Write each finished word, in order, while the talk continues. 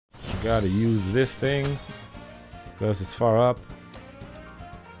Gotta use this thing because it's far up.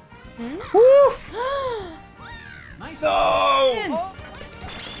 Woo! Nice. No!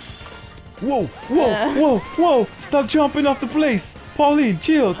 Whoa, whoa, whoa, whoa! Stop jumping off the place! Pauline,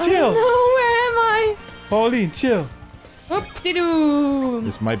 chill, chill! No, where am I? Pauline, chill! Whoop-de-doo!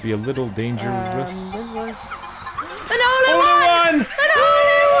 This might be a little dangerous. This was... An only one! An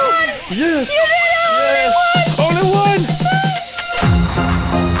only one! Yes! You did Yes! Only one!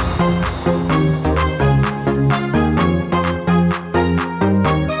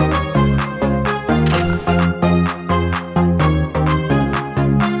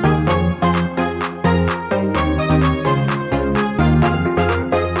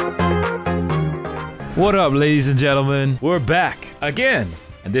 What up, ladies and gentlemen? We're back again,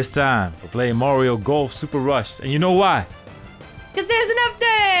 and this time we're playing Mario Golf Super Rush. And you know why? Because there's an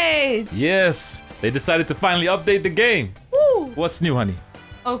update! Yes, they decided to finally update the game. Woo! What's new, honey?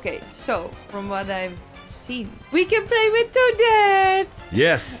 Okay, so from what I've seen, we can play with Toadette!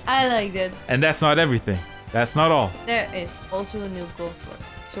 Yes, I like that. and that's not everything. That's not all. There is also a new golf course,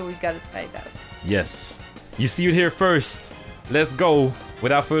 so we gotta try it out. Yes, you see it here first. Let's go.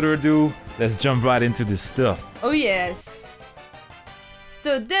 Without further ado, let's jump right into this stuff. Oh yes!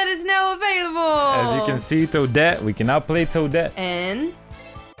 Toadette is now available! As you can see, Toadette, we can now play Toadette. And...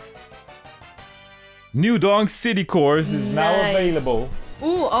 New Donk City course is now Nice. available.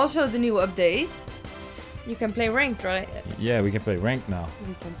 Ooh, also the new update. You can play ranked, right? Yeah, we can play ranked now.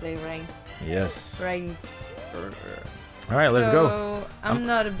 We can play ranked. Yes. Ranked. All right, let's go. So, I'm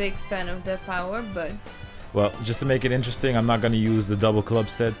not a big fan of that power, but... Well, just to make it interesting, I'm not going to use the double club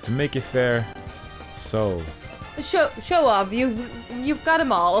set to make it fair. So, Show off, you've got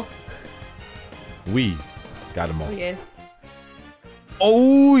them all. we got them all. Oh yes.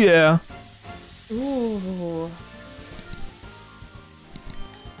 Oh, yeah. Ooh.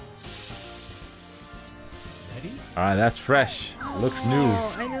 Ready? All right, that's fresh. Looks new.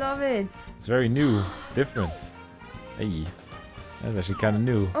 Oh, I love it. It's very new. It's different. Hey, that's actually kind of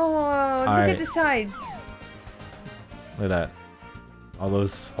new. Oh, look Alright. at the sides. Look at that. All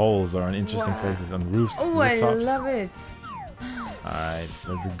those holes are in interesting Wow. places on roofs. Oh, I rooftops. love it. All right,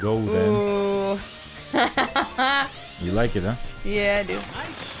 let's go then. Ooh. You like it, huh? Yeah, I do. Nice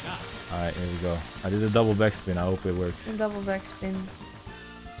shot. All right, here we go. I did a double backspin. I hope it works. A double backspin.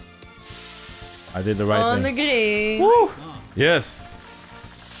 I did the right On thing. the green. Woo! Nice. Yes.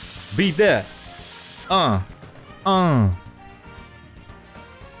 Beat that.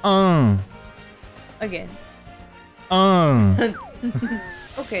 Again.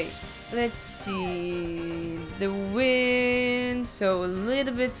 Okay, let's see. The wind. So a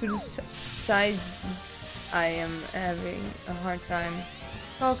little bit to the side. I am having a hard time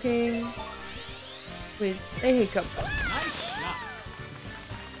talking with a hiccup. Nice shot.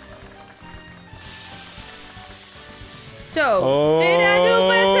 So, did I do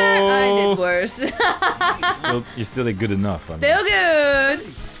better? I did worse. You still did good enough. I mean. Still good.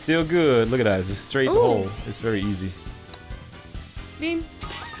 Still good. Look at that. It's a straight Ooh. hole. It's very easy. Beam.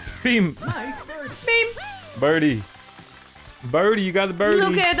 Beam. Nice bird. Beam. Birdie. Birdie, you got the birdie.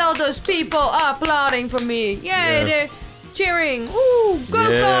 Look at all those people applauding for me. Yay, Yes. they're cheering. Ooh, go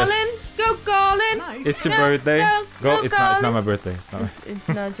Yes. Colin. Go Colin. Nice. It's your Go, birthday. go, It's Colin. not my birthday. It's not. It's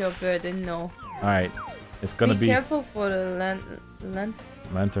not your birthday, no. All right. It's gonna be careful for the lanterns.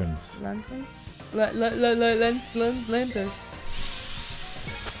 lanterns. Lanterns.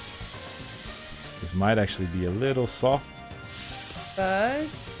 This might actually be a little soft. But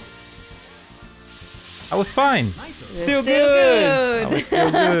I was fine. Nice. Still still good. I good. was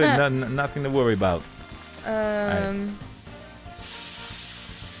still good. Nothing to worry about. All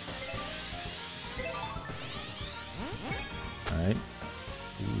right.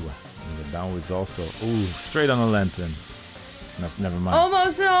 Ooh, and the downwards also. Ooh, straight on the lantern. No, never mind.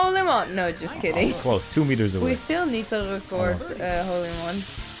 Almost a hole in one. No, just kidding. Close, 2 meters away. We still need to record Almost. hole in one.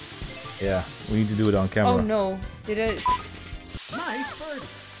 Yeah, we need to do it on camera. Oh no, did I? Nice bird.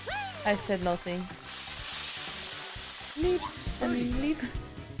 I said nothing. Leap. I mean leap.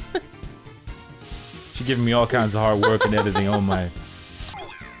 She's giving me all kinds of hard work and editing. Oh my.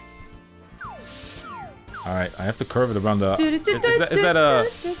 All right, I have to curve it around the. Is that a?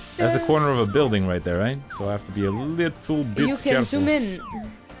 That's the corner of a building right there, right? So I have to be a little bit You can careful. zoom in.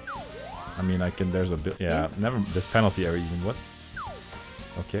 I mean, I can. There's a bit. Yeah, never. There's penalty area even. What?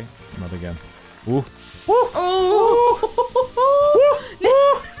 Okay, not again. Ooh. Oh!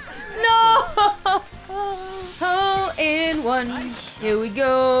 No! Hole in one. Here we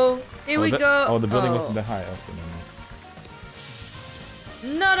go. Here we go. Oh, the building wasn't that high. Okay, never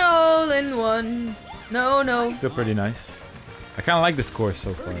mind. Not a hole in one. No, no. Still pretty nice. I kind of like this course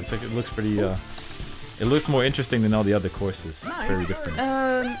so far. It's like it looks pretty. It looks more interesting than all the other courses. It's very different.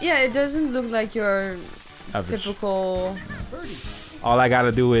 Yeah, it doesn't look like your Average. typical. Birdie. All I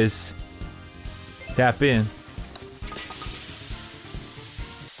gotta do is tap in.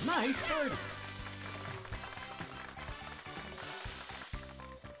 Nice birdie.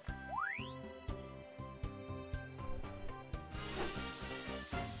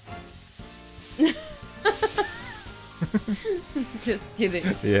 Just kidding.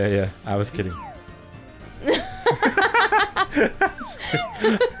 Yeah, I was kidding.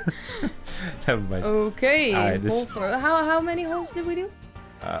 Never mind. Okay. Alright, this- hole how many holes did we do?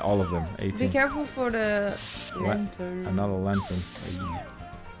 All of them. Be 18. careful for the lantern. Another lantern.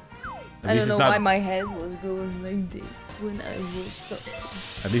 I don't know why my head was going like this when I was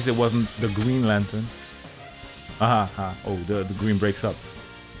stuck. At least it wasn't the green lantern. Aha. Oh, the green breaks up.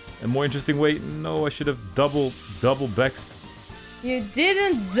 A more interesting way. No, I should have double back. You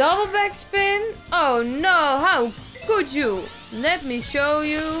didn't double backspin? Oh no, how could you? Let me show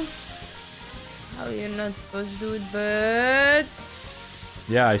you how you're not supposed to do it, but...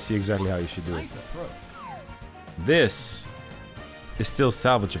 Yeah, I see exactly how you should do it. Nice approach. This is still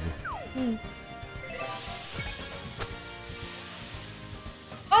salvageable.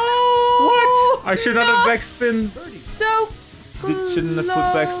 Oh! I should not have backspin. Birdie. So Shouldn't have put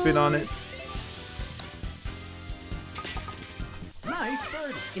backspin on it. Nice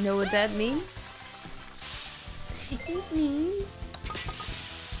birdie. You know what that means? It means...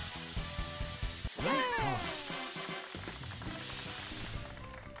 Nice par.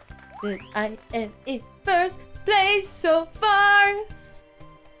 that I am in first place so far.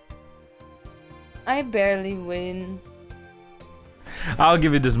 I barely win. I'll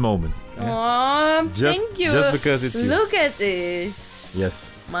give you this moment. Aw, Just- thank you. just because it's you. Look at this. Yes.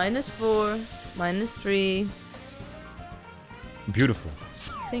 -4, -3. Beautiful.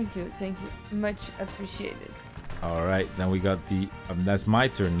 Thank you. Much appreciated. All right, then we got the. That's my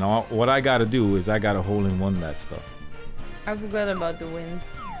turn. Now, what I gotta do is I gotta hole in one that stuff. I forgot about the win.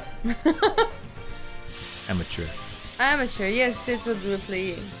 Amateur. Amateur, yes, that's what we're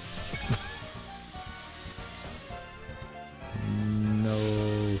playing. No.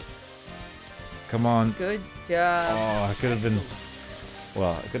 Come on. Good job. Oh, I could have been.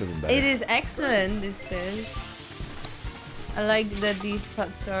 Well, I could have been better. It is excellent, it says. I like that these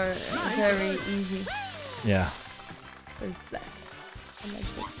putts are very easy. Yeah. Very flat. I like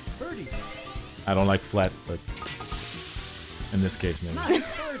that. Birdie. I don't like flat, but in this case, maybe. Nice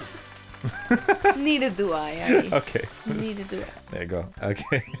birdie. Neither do I, Abby. Okay. Neither do I. There you go.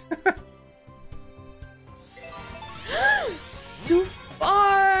 Okay. Too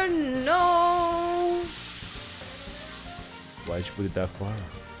far, no. Why'd you put it that far?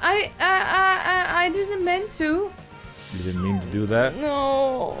 I didn't meant to. You didn't mean to do that?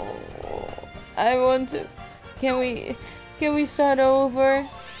 No. I want to. Can we start over?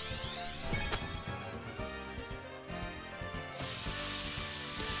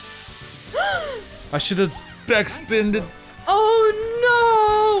 I should have backspinned it.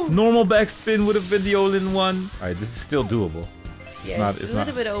 Oh no! Normal backspin would have been the all-in-one. All right, this is still doable. It's Yes, not. It's a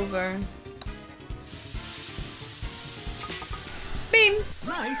little not. bit over. Beam.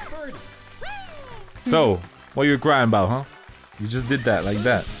 Nice birdie. So, what you crying about, huh? You just did that like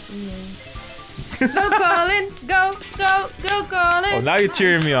that. Go Colin! Go, Colin! Oh, now you're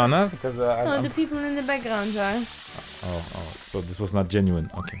cheering me on, huh? Because Oh, I'm- the people in the background are. Oh. So this was not genuine.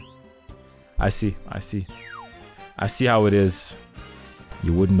 Okay. I see. I see how it is.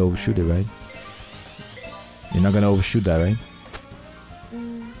 You wouldn't overshoot it, right? You're not gonna overshoot that, right?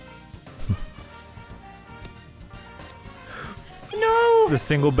 No! The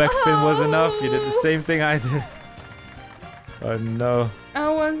single backspin was enough. You did the same thing I did. Oh no. I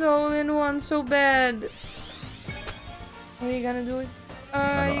want all in one so bad. Are you gonna do it?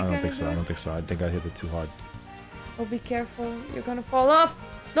 I don't think so. I don't think so. I think I hit it too hard. Oh, be careful. You're gonna fall off.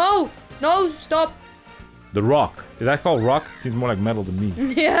 No! No, stop! The rock. Is that called rock? It seems more like metal to me.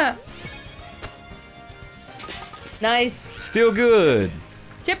 Yeah. Nice. Still good.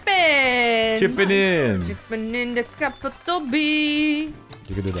 Chipping. Chipping in. Chipping in the capital B.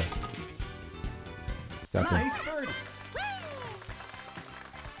 You can do that. Tap in. Nice birdie.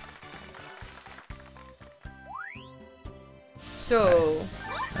 So,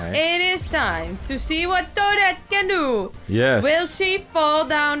 Alright. it is time to see what Toadette can do. Yes. Will she fall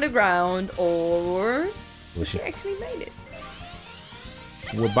down the ground or Will she she? actually made it?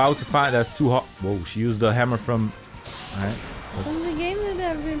 We're about to find. That's too hot. Whoa, she used the hammer from. Alright. From the game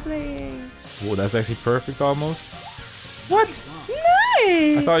that I've been playing. Whoa, that's actually perfect almost. What?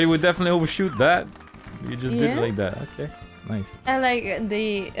 Nice! I thought you would definitely overshoot that. You just did Yeah? it like that. Okay. Nice. I like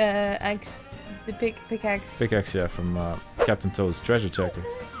the axe, the pickaxe. Pickaxe, yeah, from Captain Toad's treasure checker.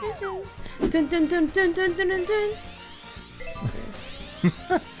 Dun dun dun dun dun dun dun dun.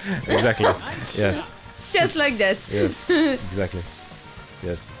 Exactly. Yes. Just like that. Yes. Exactly.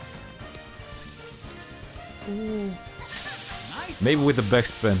 Yes. Ooh. Nice. Maybe with the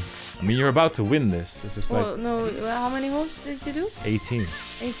backspin. I mean, you're about to win this. This is Well, like no. How many holes did you do? 18.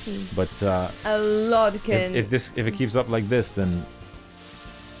 18. But A lot, Ken. if it keeps up like this, then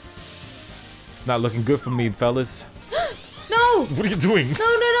it's not looking good for me, fellas. No! What are you doing? No,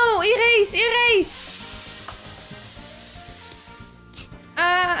 no, no! Erase! Erase!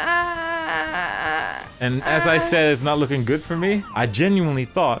 And as I said, it's not looking good for me. I genuinely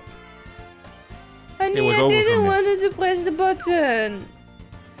thought Honey, it was I over for didn't me. want to press the button.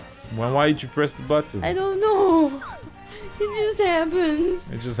 Why did you press the button? I don't know. It just happens.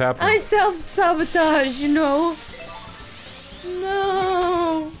 It just happened. I self-sabotage, you know.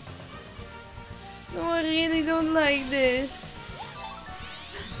 No. No, I really don't like this.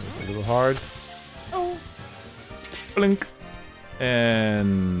 A little hard. Oh. Blink.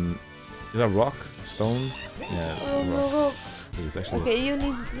 And is that rock? Stone? Yeah, Oh, rock. no, rock. It's actually Okay, you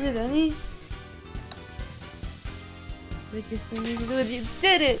need to do it, honey. But you still need to do it. You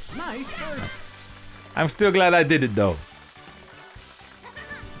did it! Nice birdie. I'm still glad I did it though.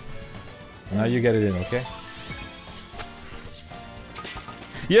 Now you get it in, okay?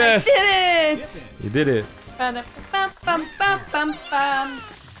 Yes! Did it! You did it. Ba-da-ba-bum-bum-bum-bum.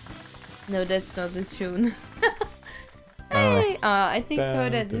 No, that's not the tune. Oh. I think Dun,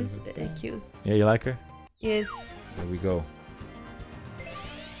 Toadette dun, is dun. cute. Yeah, you like her? Yes. There we go.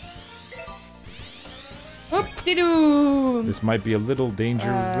 Whoop-de-doo! This might be a little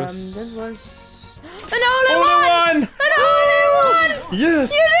dangerous. That was... An only Only one! one! An only one!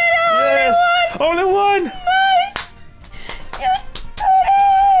 Yes! You did only Yes! one! Only one! Nice! You did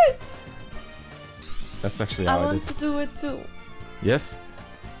it! That's actually I how I want did. to do it too. Yes?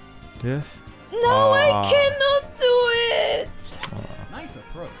 Yes? No, I Ah. cannot do it! Nice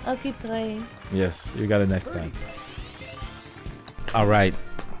approach. I'll keep trying. Yes, you got it next time. Alright.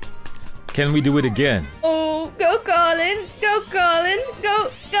 Can we do it again? Oh, go Colin! Go Colin! Go,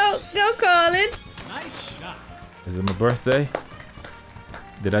 go, go Colin! Nice shot. Is it my birthday?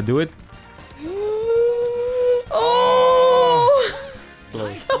 Did I do it? Oh!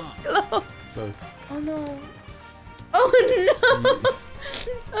 Close. So close. Close. Oh no. Oh no!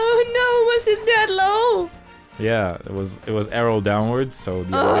 Oh no, was it that low? Yeah, it was arrow downwards, so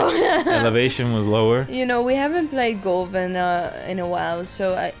the Oh. elevation was lower. You know, we haven't played golf in a while,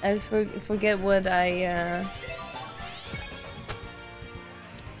 so I forget what I...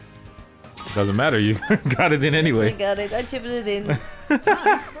 Doesn't matter, you got it in I anyway. got it, I chipped it in.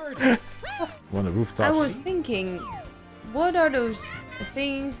 Nice birdie. On the rooftop. I was thinking, what are those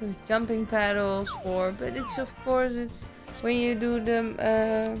things, those jumping paddles for? But it's of course, it's when you do them,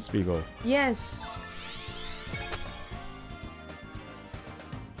 Spiegel. yes.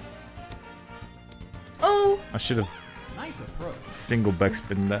 Oh! I should have Nice approach. single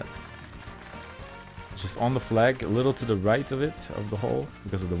backspin that. Just on the flag, a little to the right of it, of the hole,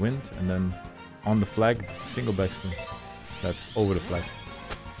 because of the wind, and then on the flag, single backspin. That's over the flag.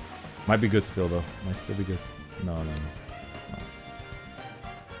 Might be good still though. Might still be good. No, no, no.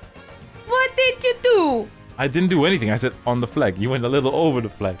 What did you do? I didn't do anything. I said on the flag. You went a little over the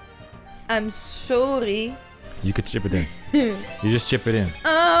flag. I'm sorry. You could chip it in. You just chip it in.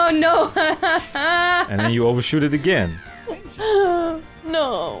 Oh no! And then you overshoot it again.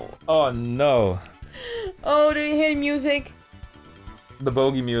 No. Oh no. Oh, do you hear the music? The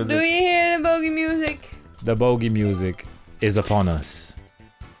bogey Do music. you hear the bogey music? The bogey music is upon us.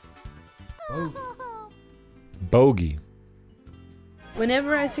 Bogey. Bogey.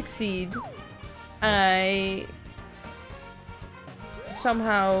 Whenever I succeed, I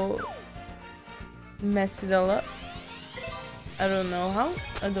somehow mess it all up. I don't know how.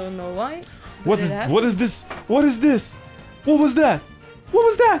 I don't know why. What Did is it happen? what is this? What is this? What was that? What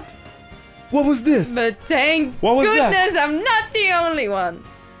was that? What was this? But thank What was that? goodness I'm not the only one.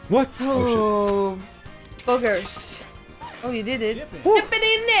 What? Oh, boogers. Oh, you did it. Chip it. Chip it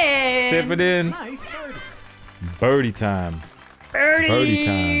in there. Chip it in. Nice birdie. Birdie time. Birdie, Birdie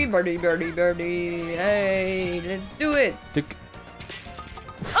time. birdie, birdie, birdie. Hey, let's do it. Tick.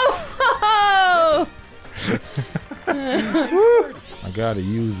 Oh! I gotta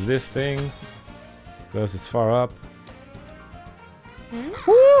use this thing because it's far up.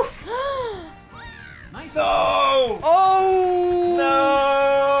 Woo! Nice. No! Oh!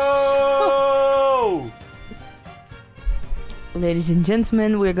 No! Ladies and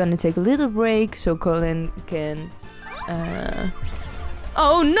gentlemen, we're gonna take a little break so Colin can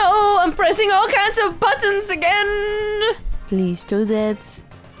Oh no! I'm pressing all kinds of buttons again! Please, Toadette.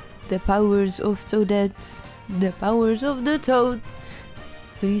 The powers of Toadette. The powers of the Toad.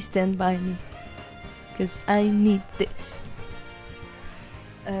 Please stand by me. Because I need this.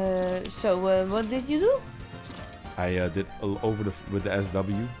 What did you do? I did with the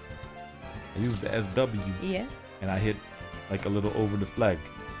SW. I used the SW. Yeah. And I hit like a little over the flag.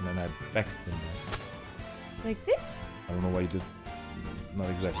 And then I backspin there. Like this? I don't know why you did. Not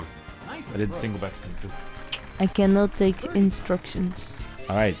exactly. Nice I did approach. single backspin too. I cannot take instructions.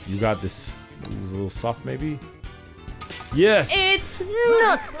 Alright, you got this. It was a little soft maybe? Yes! It's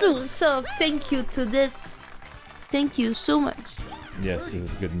not too soft. Thank you, Toadette. Thank you so much. Yes, it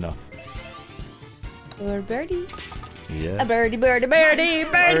was good enough. Or a birdie. Yes. A birdie, birdie, birdie,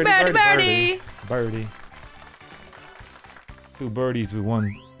 birdie, birdie, birdie. Birdie. 2 birdies with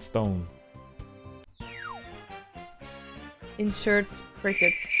 1 stone. Insert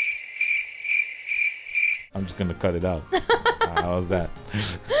cricket. I'm just gonna cut it out. How's that?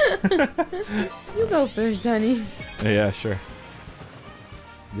 You go first, honey. Yeah, sure.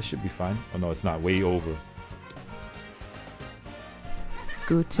 This should be fine. Oh no, it's not. Way over.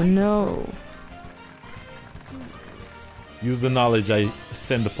 Good to know. Use the knowledge I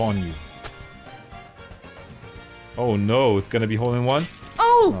send upon you. Oh no, it's gonna be hole in one?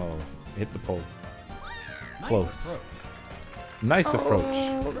 Oh! Oh, hit the pole. Nice Close. approach. Nice approach.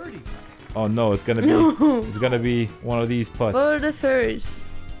 Oh, Birdie. Oh no, it's gonna be no. it's gonna be one of these putts. For the first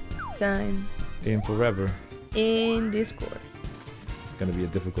time In forever. in Discord. It's gonna be a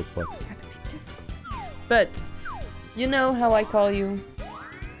difficult putt. It's gonna be difficult. But you know how I call you?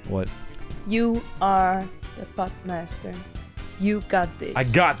 What? You are the putt master. You got this. I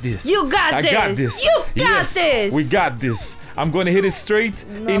got this. You got I this. got this. You got Yes, this. we got this. I'm gonna hit it straight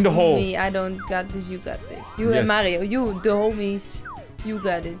Not in the hole. Me. I don't got this. You got this. You Yes. and Mario. You, the homies. You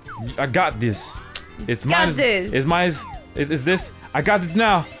got it. I got this. It's Got mine. this. It's mine. Is this? I got this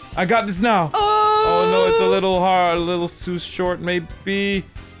now. I got this now. Oh! Oh no, it's a little hard, a little too short, maybe.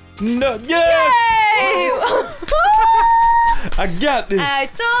 No, yes! Yay! I got this. I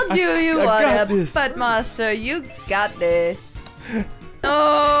told you you I are got the this. putt master. You got this.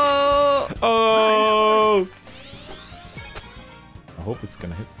 Oh! Oh! I hope it's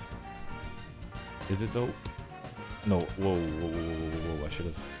gonna hit. Is it though? No. Whoa, whoa, whoa, whoa, whoa! I should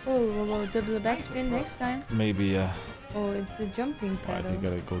have. Oh, we'll double the backspin next time. Maybe. Oh, it's a jumping I pedal. think I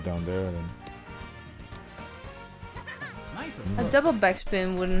gotta go down there and then. Nice A approach. double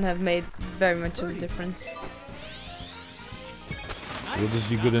backspin wouldn't have made very much of a difference. Will this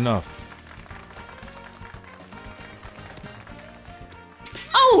be good enough?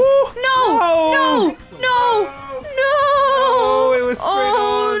 Oh! No! No! No! No! Oh, it was straight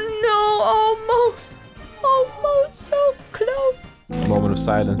Oh on. no! Almost so close. A moment of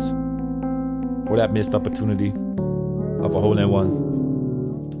silence for that missed opportunity of a hole in one.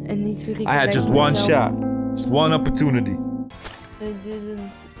 I need to I had recollect just one myself. shot, just one opportunity. I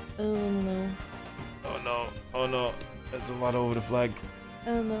didn't. Oh no. Oh no! Oh no! That's a lot over the flag.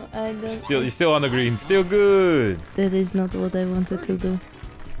 Oh no, I don't. Still, you're still on the green. Still good. That is not what I wanted to do.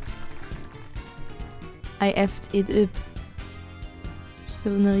 I effed it up. So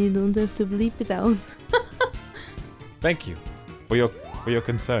now you don't have to bleep it out. Thank you for your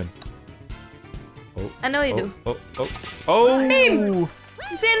concern. Oh, I know you do. oh, oh, oh! Beep.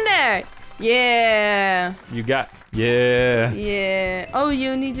 It's in there! Yeah! You got, yeah. Yeah. Oh,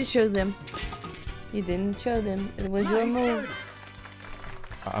 you need to show them. You didn't show them. It was your Nice move. birdie.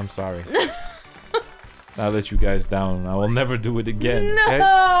 I'm sorry. I let you guys down. I will never do it again. No! Okay?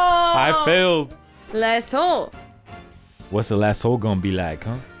 I failed. Last hole. What's the last hole gonna be like,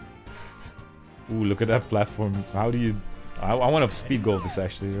 huh? Ooh, look at that platform. How do you... I want to speed goal this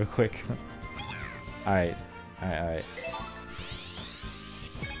actually real quick. Alright. Alright.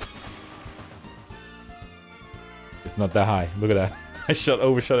 It's not that high. Look at that. I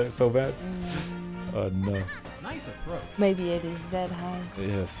overshot it so bad. Oh no. Nice approach. Maybe it is that high.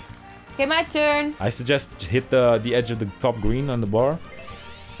 Yes. Okay, my turn. I suggest hit the edge of the top green on the bar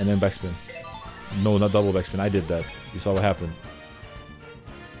and then backspin. No, not double backspin. I did that. You saw what happened.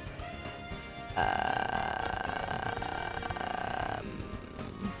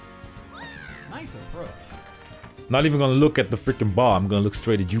 Nice approach. Not even gonna look at the freaking bar. I'm gonna look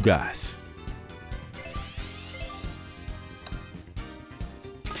straight at you guys.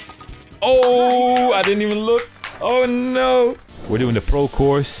 Oh, I didn't even look. Oh no. We're doing the pro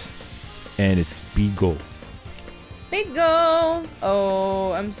course and it's speed goal. Big go.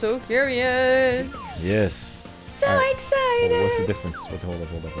 Oh, I'm so curious. Yes. So Alright. excited. Oh, what's the difference? Wait, hold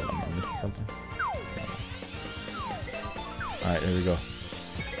up. I'm missing something. Alright, there we go.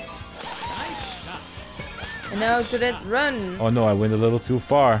 And now to that run. Oh no, I went a little too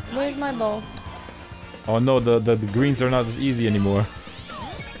far. Where's my ball? Oh no, the greens are not as easy anymore.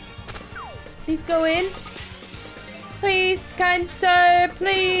 Please go in. Please, kind sir,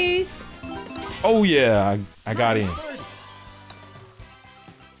 please. Oh yeah, I got in.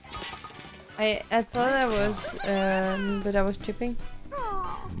 I thought I was, but I was chipping.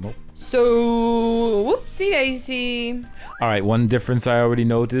 Nope. So, whoopsie daisy. Alright, one difference I already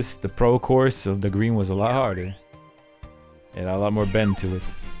noticed. The pro course of the green was a lot harder. It had a lot more bend to it.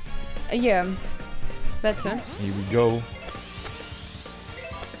 Yeah, better. Here we go.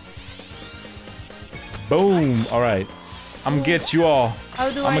 Boom! Alright. I'm gonna get you all. How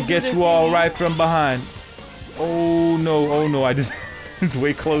do I'm I gonna get you all right from behind. Oh no, I just... It's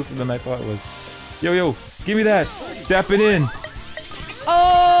way closer than I thought it was. Yo, give me that. Tap it in.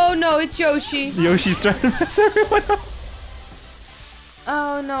 Oh no, it's Yoshi. Yoshi's trying to mess everyone up.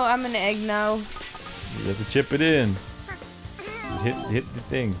 Oh no, I'm an egg now. You have to chip it in. Hit the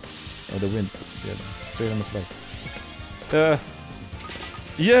thing. Oh, the wind. Yeah, straight on the flag.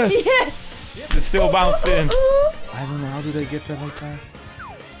 Yes! Yes! It still bounced in. Ooh. I don't know, how did I get that like that?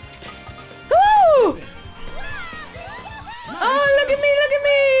 Woo! Oh, look at me, look at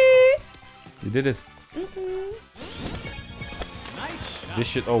me! You did it. This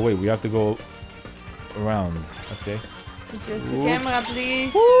shit. Oh wait, we have to go around. Okay. Just the camera,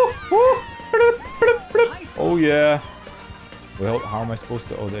 please. Oh yeah. Well, how am I supposed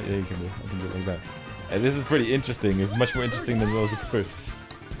to? Oh, there you can do it. I can do it like that. And this is pretty interesting. It's much more interesting than those courses.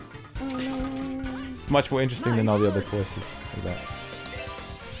 Oh no. It's much more interesting than all the other courses. Like that.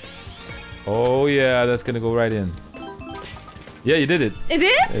 Oh yeah, that's gonna go right in. Yeah, you did it. It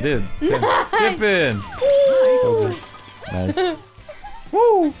did? It did. Nice. Chip in. Ooh. Nice.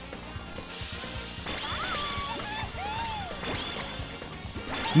 Woo!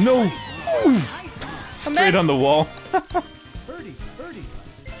 No! Straight on the wall. Birdie, birdie.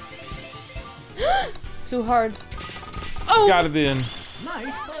 Too hard. Oh! Got it in.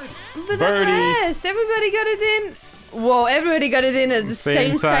 Nice birdie. But Birdie. fast. Everybody got it in. Whoa, everybody got it in at the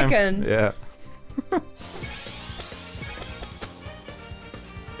same time. second. Yeah.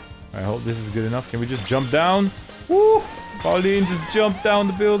 I hope this is good enough. Can we just jump down? Woo! Pauline just jumped down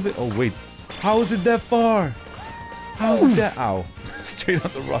the building. Oh wait, how is it that far? How is it that? Ow! Straight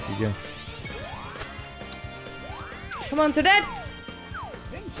on the rock again. Come on, Toadette.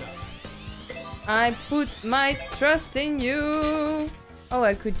 I put my trust in you. Oh,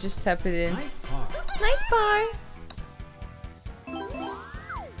 I could just tap it in. Nice par. Nice bar.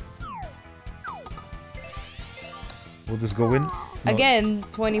 Will this go in? No. Again,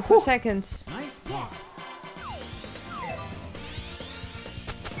 24 seconds. Nice par.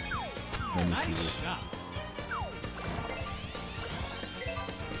 Let me see Nice this. shot.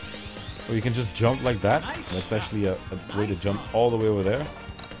 Oh, you can just jump like that? That's actually a way to jump all the way over there.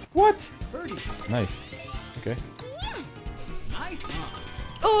 What? Birdie. Nice. Okay. Nice par.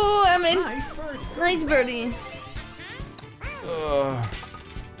 Oh, I'm in. Nice birdie. Nice birdie.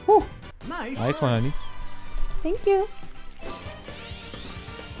 Whew. Nice. Nice one, honey. Thank you.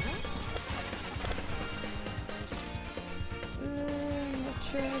 Not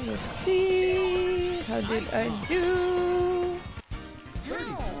sure. Let's see. How did I do?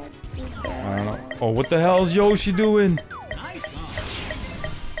 I don't know. Oh, what the hell is Yoshi doing? Nice on.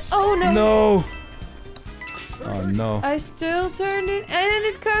 Oh no. No. Oh no. I still turned it, and then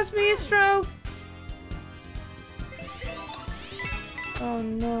it cost me a stroke. Oh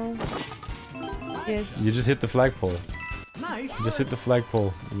no. Yes. You just hit the flagpole. Nice. You just hit the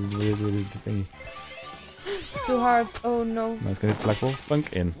flagpole. The thingy. Too hard. Oh no. No, it's gonna hit the flagpole.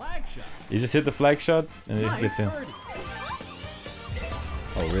 Bunk in. Flag shot. You just hit the flag shot and it Nice gets in. birdie.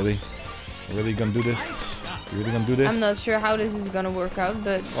 Oh really? Really gonna do this? You really gonna do this? I'm not sure how this is gonna work out,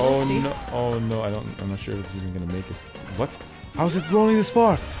 but Oh we'll see. no! Oh no! I'm not sure if it's even gonna make it. What? How's it rolling this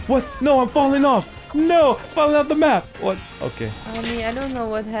far? What? No! I'm falling off! No! Falling off the map! What? Okay. I mean, I don't know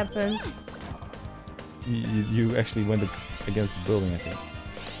what happened. You actually went against the building, I think.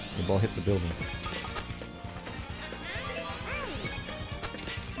 The ball hit the building.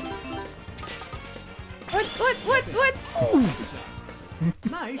 What?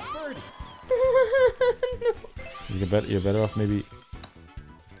 Nice birdie. No. You're better off maybe.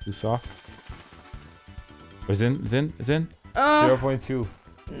 It's too soft. Oh, it's in. 0.2.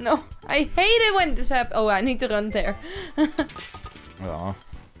 No, I hate it when this happens. Oh, I need to run there. Aw.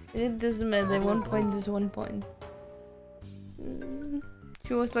 It doesn't matter. 1 point is 1 point.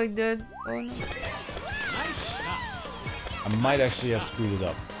 She was like that. Oh no. I might actually have screwed it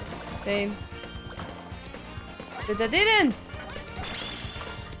up. Same. But I didn't.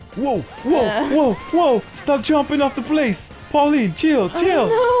 Whoa, whoa, whoa, whoa! Stop jumping off the place! Pauline, chill, chill! Oh,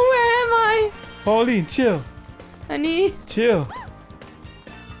 no, where am I? Pauline, chill, Honey. chill.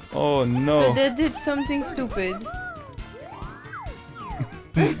 Oh no. So that did something stupid.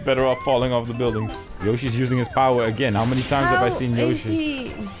 Better off falling off the building. Yoshi's using his power again. How many times have I seen How is Yoshi?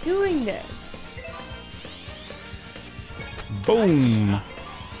 he doing that? Boom!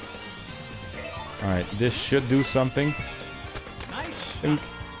 Alright, this should do something. Nice. Blink,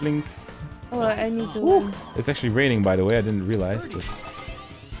 blink. Oh, I need to Woo. run. It's actually raining, by the way. I didn't realize. But...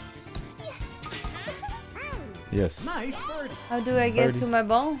 Yes. Nice birdie. How do I get Birdie. to my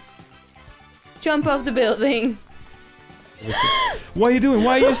ball? Jump off the building. What are you doing?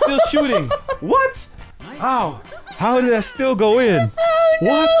 Why are you still shooting? What? Ow! How did I still go in? Oh no!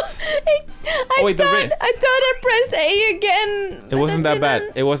 What? I wait, the thought rain- I thought I pressed A again. It wasn't that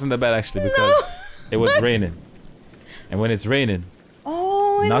bad. It wasn't that bad actually because it was What? raining. And when it's raining,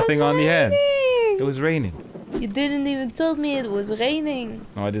 Oh, it nothing was on the hand. raining. It was raining. You didn't even tell me it was raining.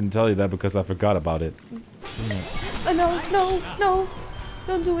 No, I didn't tell you that because I forgot about it. Oh no, no, no!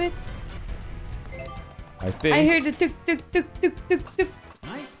 Don't do it. I think I heard the tuk tuk tuk tuk tuk tuk.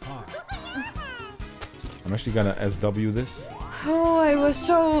 Nice par. I'm actually gonna SW this. Oh, I was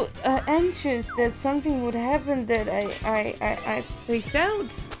so anxious that something would happen that I freaked out.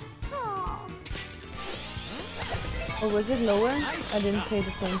 Or was it lower? I didn't pay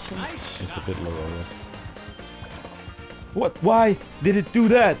attention. It's a bit lower, yes. What? Why did it do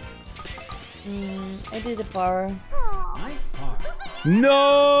that? I did a bar. Nice par.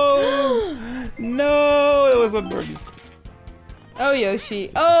 No! No! That was what birdie. Oh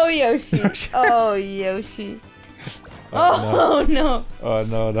Yoshi! Oh Yoshi! Oh Yoshi! Oh no! Oh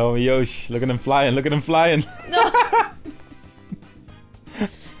no, no, Yoshi. Look at him flying, look at him flying. No!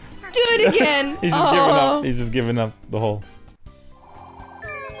 Do it again! He's just giving up. He's just giving up the hole.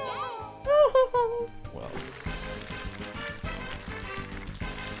 Well.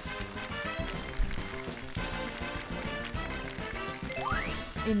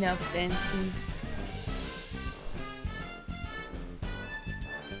 Enough dancing.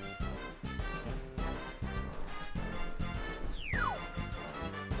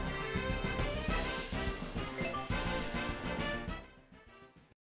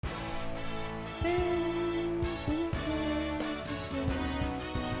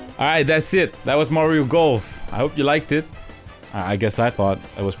 Alright, that's it. That was Mario Golf. I hope you liked it. I guess I thought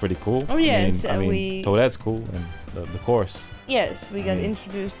it was pretty cool. Oh yes, I mean Toadette's cool and the course. Yes, we got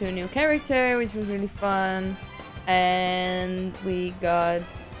introduced to a new character, which was really fun. And we got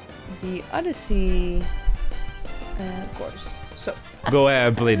the Odyssey course. So Go ahead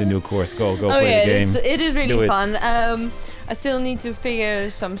and play the new course. Go play the game. it is Do really it. fun. I still need to figure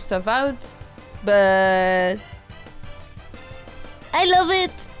some stuff out, but I love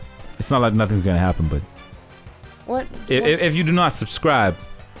it. It's not like nothing's gonna happen, but What? if you do not subscribe,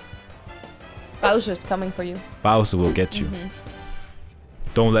 Bowser's coming for you. Bowser will get you.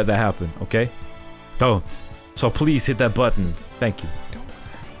 Don't let that happen, okay? Don't. So please hit that button. Thank you. Don't worry,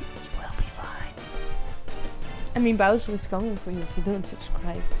 you will be fine. I mean, Bowser is coming for you if you don't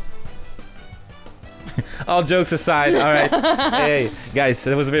subscribe. All jokes aside, all right. Hey, guys,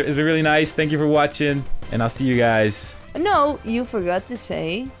 it's been really nice. Thank you for watching, and I'll see you guys. No, you forgot to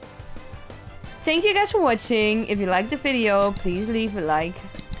say. Thank you guys for watching. If you liked the video, please leave a like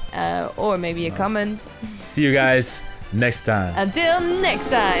or maybe a comment. See you guys next time. Until next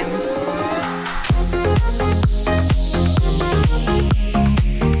time.